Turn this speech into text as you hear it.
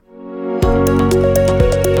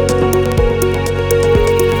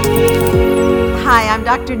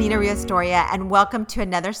I'm Dr. Nina Rios-Doria, and welcome to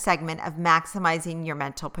another segment of Maximizing Your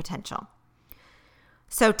Mental Potential.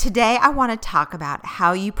 So today I want to talk about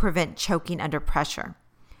how you prevent choking under pressure.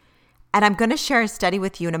 And I'm going to share a study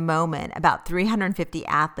with you in a moment about 350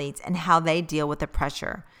 athletes and how they deal with the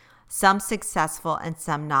pressure, some successful and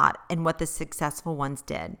some not, and what the successful ones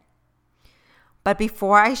did. But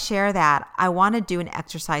before I share that, I want to do an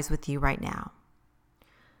exercise with you right now.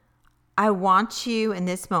 I want you in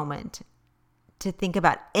this moment to think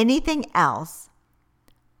about anything else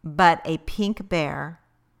but a pink bear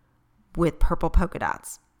with purple polka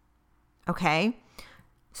dots. Okay?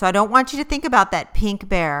 So I don't want you to think about that pink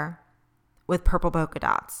bear with purple polka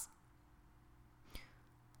dots.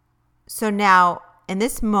 So now, in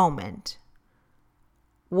this moment,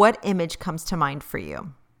 what image comes to mind for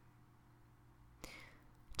you?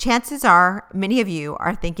 Chances are many of you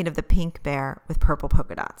are thinking of the pink bear with purple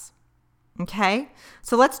polka dots. Okay?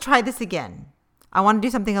 So let's try this again. I want to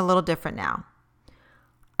do something a little different now.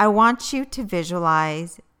 I want you to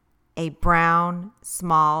visualize a brown,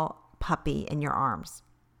 small puppy in your arms.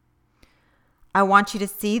 I want you to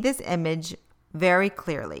see this image very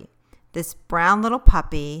clearly. This brown little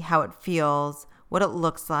puppy, how it feels, what it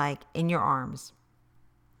looks like in your arms.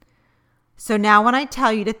 So now when I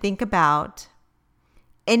tell you to think about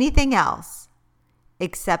anything else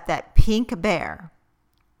except that pink bear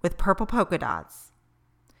with purple polka dots,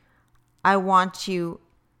 I want you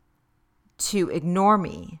to ignore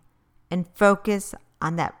me and focus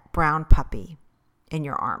on that brown puppy in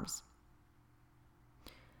your arms.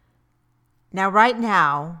 Now, right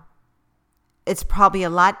now, it's probably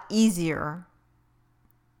a lot easier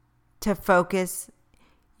to focus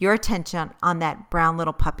your attention on that brown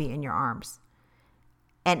little puppy in your arms.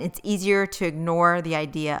 And it's easier to ignore the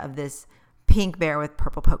idea of this pink bear with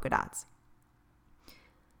purple polka dots.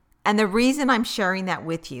 And the reason I'm sharing that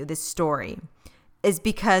with you, this story, is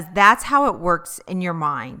because that's how it works in your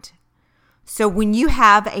mind. So when you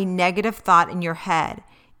have a negative thought in your head,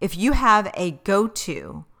 if you have a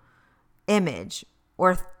go-to image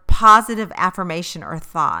or positive affirmation or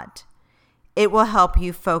thought, it will help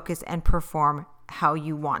you focus and perform how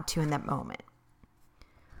you want to in that moment.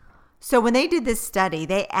 So when they did this study,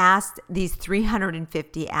 they asked these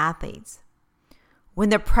 350 athletes, when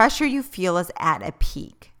the pressure you feel is at a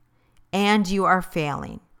peak and you are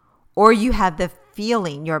failing, or you have the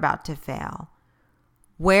feeling you're about to fail,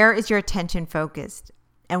 where is your attention focused?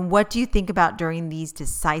 And what do you think about during these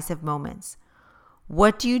decisive moments?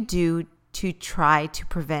 What do you do to try to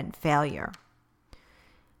prevent failure?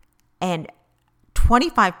 And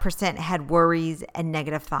 25% had worries and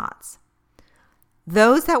negative thoughts.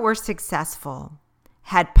 Those that were successful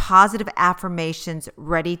had positive affirmations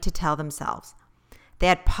ready to tell themselves. They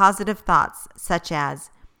had positive thoughts such as,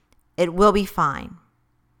 it will be fine.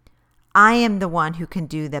 I am the one who can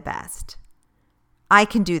do the best. I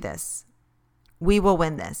can do this. We will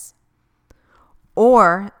win this.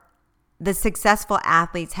 Or the successful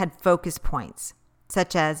athletes had focus points,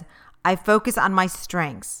 such as, I focus on my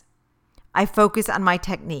strengths. I focus on my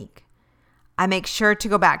technique. I make sure to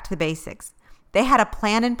go back to the basics. They had a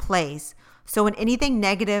plan in place, so when anything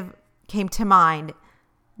negative came to mind,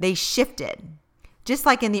 they shifted. Just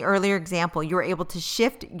like in the earlier example, you were able to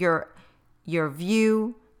shift your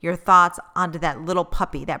view, your thoughts onto that little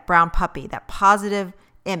puppy, that brown puppy, that positive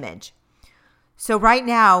image. So right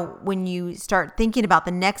now, when you start thinking about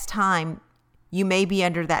the next time you may be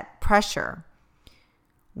under that pressure,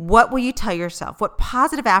 what will you tell yourself? What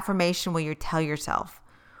positive affirmation will you tell yourself?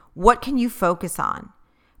 What can you focus on?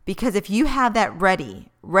 Because if you have that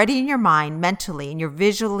ready in your mind mentally, and you're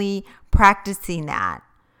visually practicing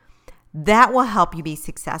that will help you be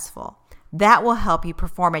successful. That will help you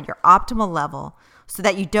perform at your optimal level so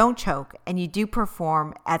that you don't choke and you do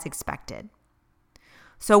perform as expected.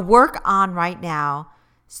 So work on right now,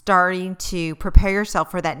 starting to prepare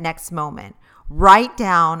yourself for that next moment. Write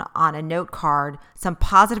down on a note card some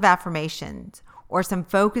positive affirmations or some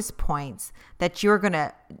focus points that you're going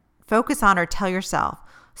to focus on or tell yourself.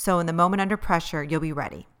 So in the moment under pressure, you'll be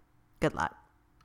ready. Good luck.